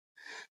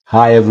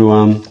Hi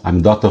everyone,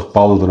 I'm Dr.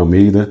 Paulo de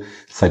Almeida,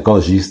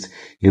 psychologist,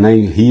 and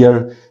I'm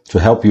here to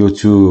help you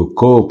to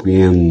cope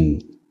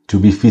and to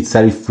be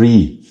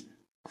free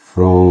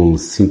from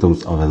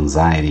symptoms of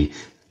anxiety.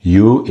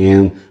 You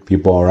and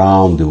people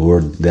around the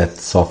world that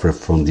suffer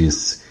from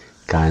this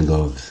kind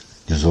of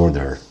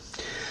disorder.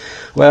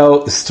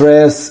 Well,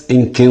 stress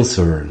and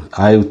cancer.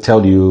 I'll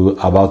tell you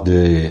about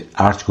the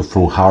article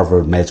from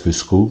Harvard Medical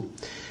School.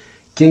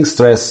 Can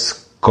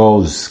stress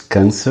cause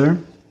cancer?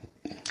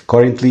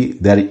 Currently,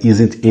 there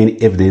isn't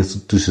any evidence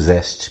to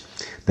suggest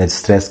that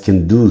stress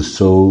can do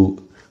so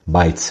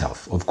by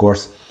itself. Of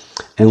course,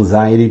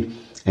 anxiety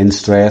and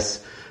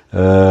stress,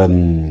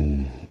 primarily,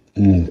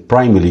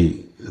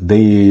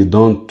 they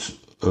don't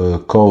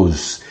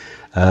cause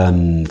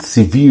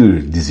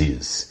severe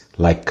disease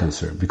like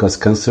cancer, because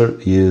cancer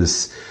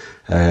is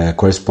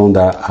correspond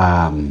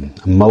to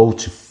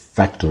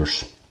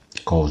multi-factors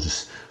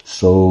causes.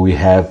 So we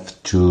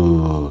have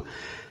to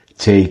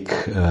take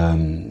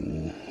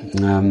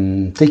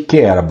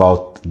care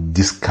about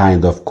this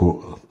kind of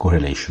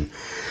correlation.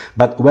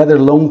 But whether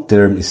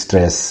long-term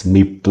stress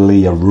may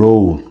play a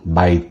role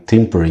by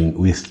tampering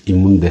with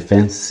immune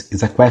defense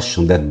is a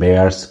question that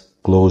bears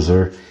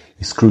closer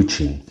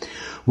scrutiny.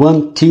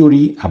 One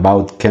theory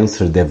about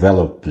cancer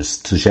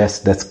developers suggests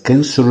that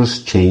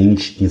cancerous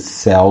change in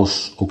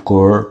cells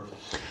occur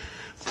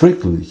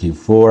frequently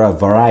for a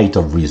variety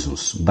of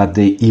reasons, but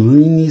the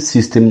immune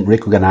system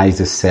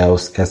recognizes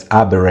cells as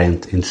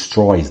aberrant and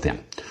destroys them.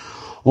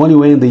 Only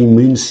when the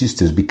immune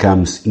system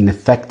becomes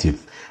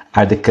ineffective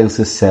are the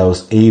cancer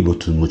cells able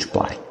to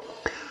multiply.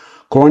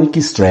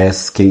 Chronic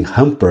stress can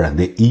hamper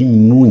the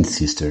immune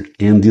system,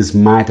 and this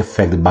might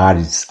affect the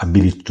body's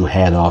ability to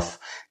head off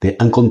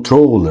the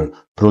uncontrolled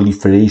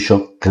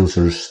proliferation of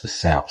cancerous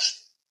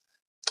cells.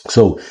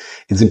 So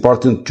it's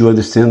important to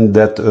understand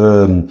that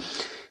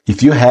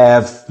if you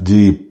have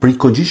the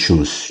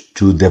preconditions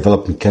to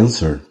developing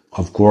cancer,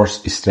 of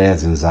course,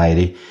 stress,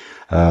 anxiety,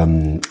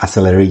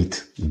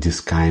 accelerate this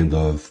kind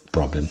of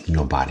problem in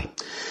your body.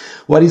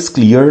 What is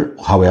clear,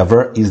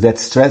 however, is that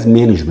stress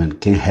management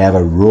can have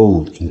a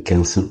role in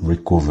cancer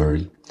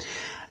recovery.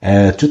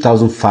 A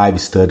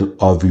 2005 study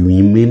of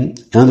women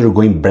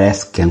undergoing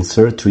breast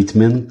cancer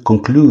treatment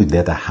concluded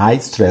that a high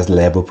stress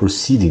level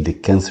preceding the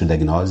cancer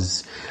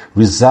diagnosis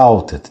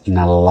resulted in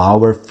a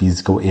lower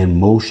physical and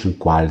emotional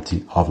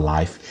quality of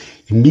life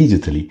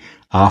immediately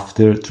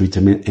after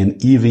treatment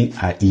and even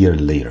a year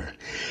later.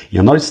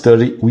 In another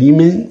study,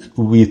 women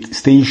with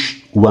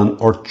stage 1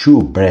 or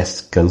 2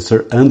 breast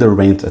cancer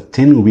underwent a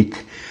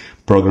 10-week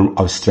program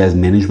of stress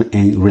management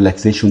and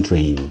relaxation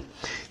training.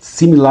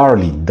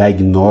 Similarly,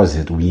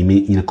 diagnosed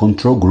women in a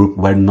control group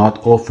were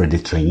not offered the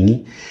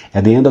training.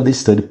 At the end of the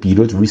study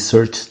period,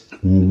 research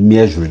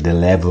measured the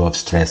level of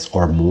stress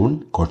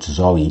hormone,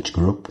 cortisol, in each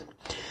group.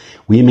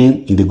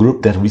 Women in the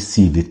group that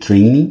received the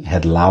training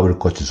had lower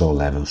cortisol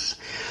levels.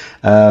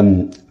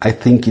 I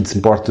think it's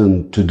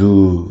important to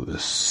do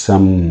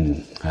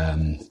some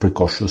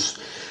precautions,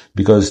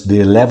 because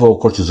the level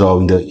of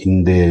cortisol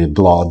in the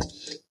blood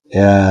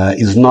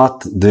is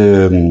not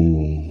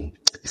the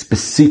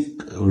specific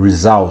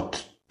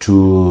result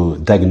to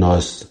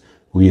diagnose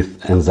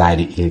with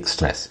anxiety and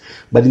stress.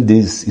 But in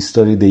this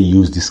study, they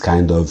use this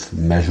kind of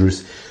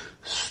measures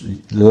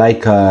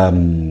like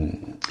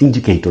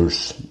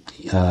indicators,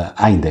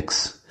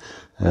 index.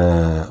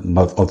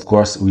 But of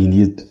course, we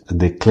need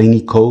the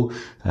clinical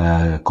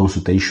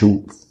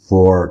consultation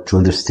to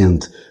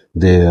understand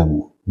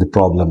the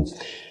problem,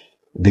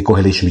 the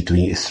correlation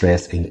between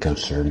stress and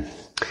cancer.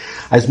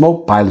 A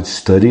small pilot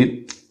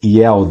study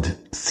yielded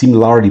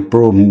similarly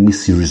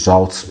promising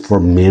results for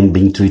men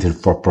being treated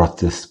for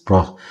prostate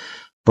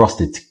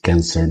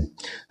cancer.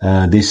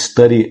 This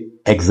study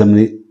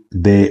examined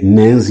the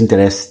men's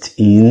interest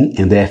in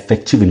and the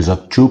effectiveness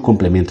of two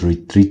complementary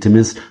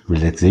treatments,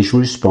 relaxation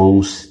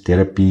response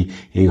therapy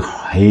and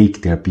Reiki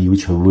therapy,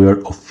 which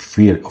were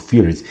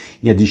offered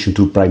in addition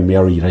to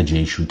primary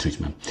radiation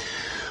treatment.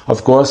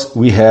 Of course,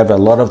 we have a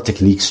lot of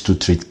techniques to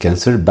treat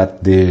cancer,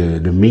 but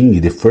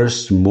the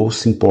first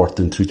most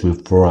important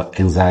treatment for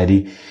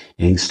anxiety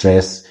and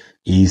stress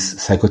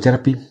is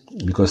psychotherapy,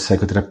 because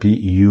psychotherapy,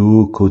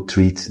 you could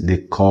treat the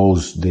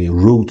cause, the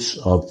roots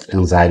of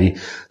anxiety,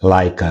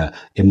 like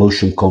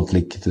emotion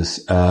conflict, the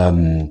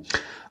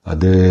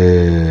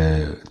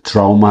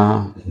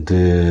trauma,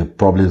 the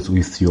problems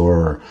with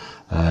your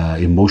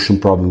emotion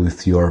problem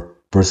with your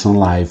personal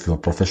life, your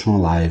professional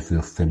life,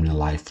 your family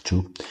life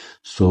too.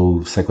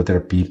 So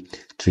psychotherapy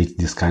treat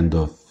this kind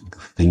of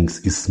things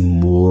is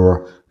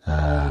more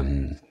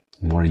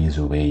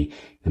easy way,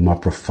 a more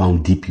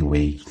profound, deep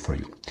way for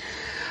you.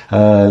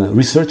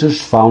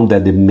 Researchers found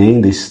that the men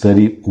in the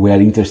study were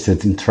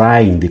interested in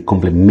trying the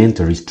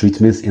complementary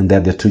treatments, and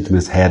that the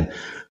treatments had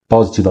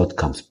positive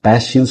outcomes.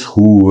 Patients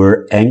who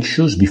were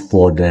anxious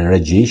before the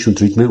radiation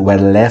treatment were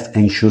less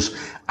anxious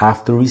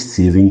after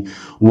receiving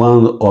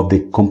one of the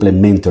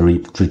complementary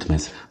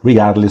treatments,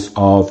 regardless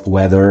of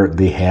whether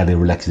they had a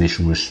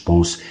relaxation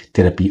response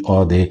therapy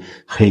or the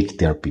Reiki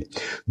therapy.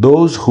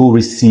 Those who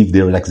received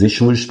the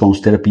relaxation response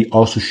therapy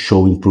also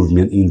show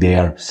improvement in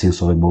their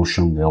sense of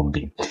emotional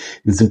well-being.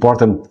 It's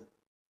important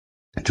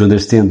to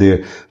understand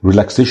the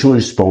relaxation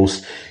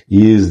response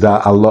is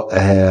a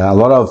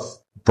lot of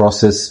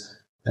process,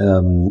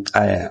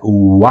 a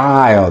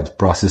wild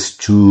process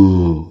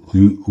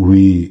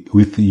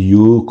with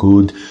you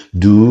could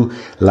do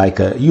like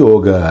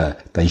yoga,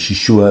 Tai Chi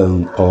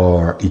Chuan,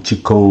 or I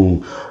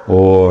Qigong,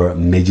 or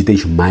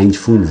meditation.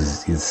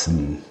 Mindfulness is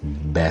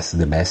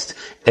the best.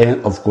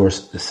 And of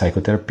course,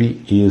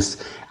 psychotherapy is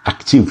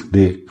active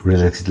the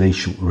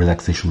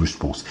relaxation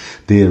response.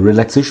 The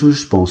relaxation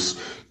response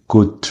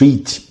could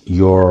treat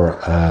your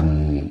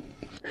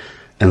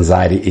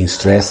anxiety and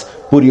stress,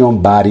 putting your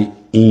body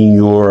in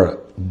your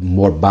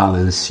more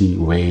balanced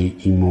way,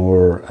 in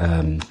more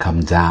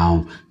calm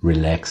down,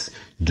 relax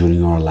during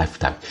your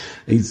lifetime.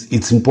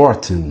 It's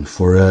important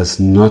for us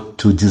not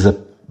to despair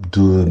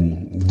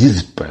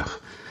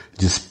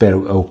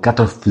or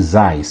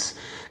catastrophize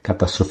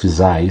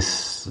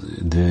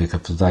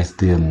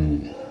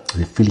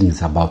the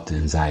feelings about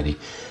anxiety.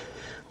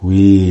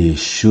 We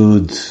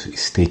should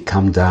stay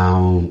calm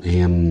down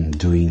and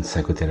doing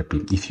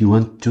psychotherapy. If you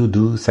want to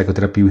do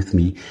psychotherapy with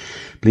me,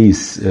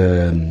 please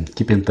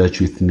keep in touch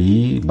with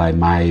me by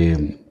my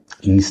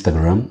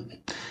Instagram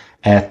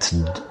at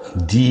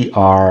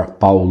Dr.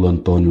 Paulo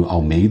Antonio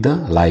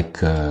Almeida,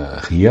 like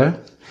here.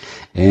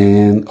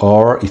 And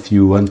or if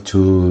you want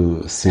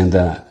to send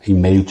an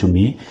email to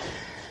me,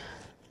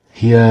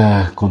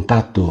 here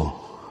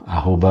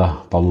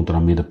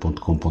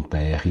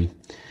contato@pauloantonioalmeida.com.br.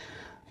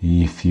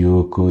 If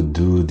you could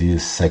do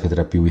this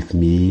psychotherapy with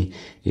me,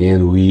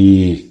 and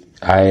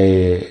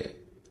I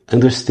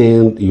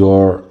understand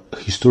your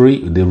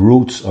history, the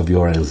roots of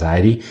your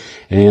anxiety,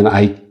 and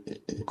I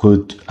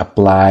could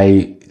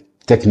apply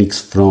techniques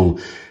from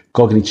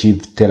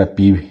cognitive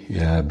therapy,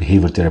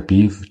 behavior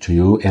therapy to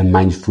you, and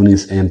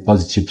mindfulness and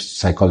positive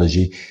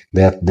psychology,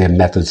 that the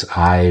methods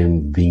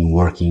I've been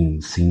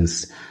working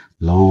since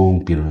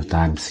long period of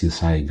time,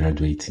 since I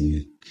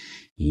graduated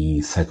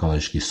in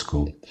psychology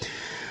school.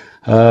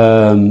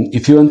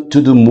 If you want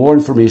to do more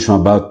information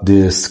about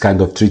this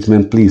kind of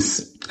treatment,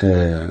 please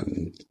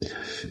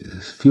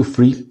feel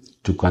free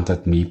to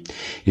contact me.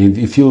 And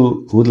if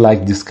you would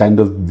like this kind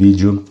of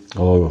video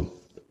or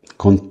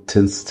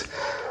content,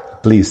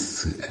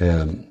 please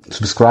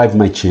subscribe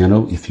my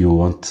channel if you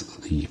want.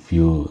 If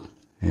you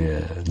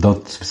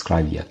don't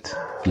subscribe yet,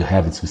 if you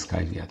haven't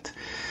subscribed yet.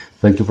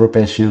 Thank you for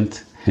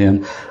patience,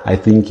 and I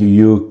think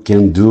you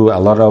can do a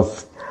lot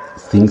of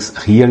things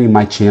here in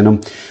my channel.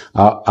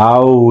 I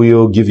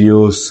will give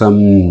you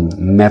some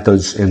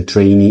methods and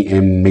training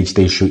and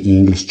meditation in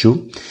English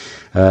too.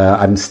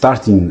 I'm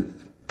starting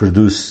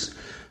produce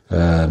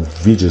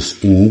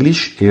videos in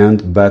English,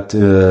 but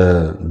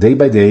day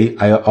by day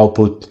I'll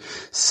put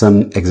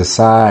some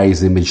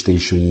exercise and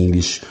meditation in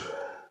English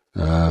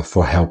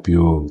for help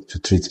you to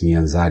treat me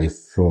anxiety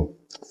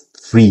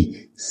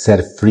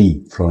set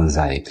free from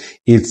anxiety.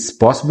 It's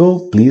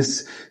possible.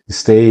 Please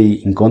stay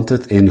in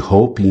contact and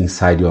hope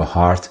inside your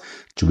heart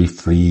to be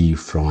free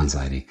from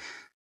anxiety.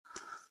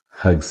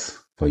 Hugs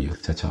for you.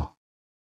 Ciao, ciao.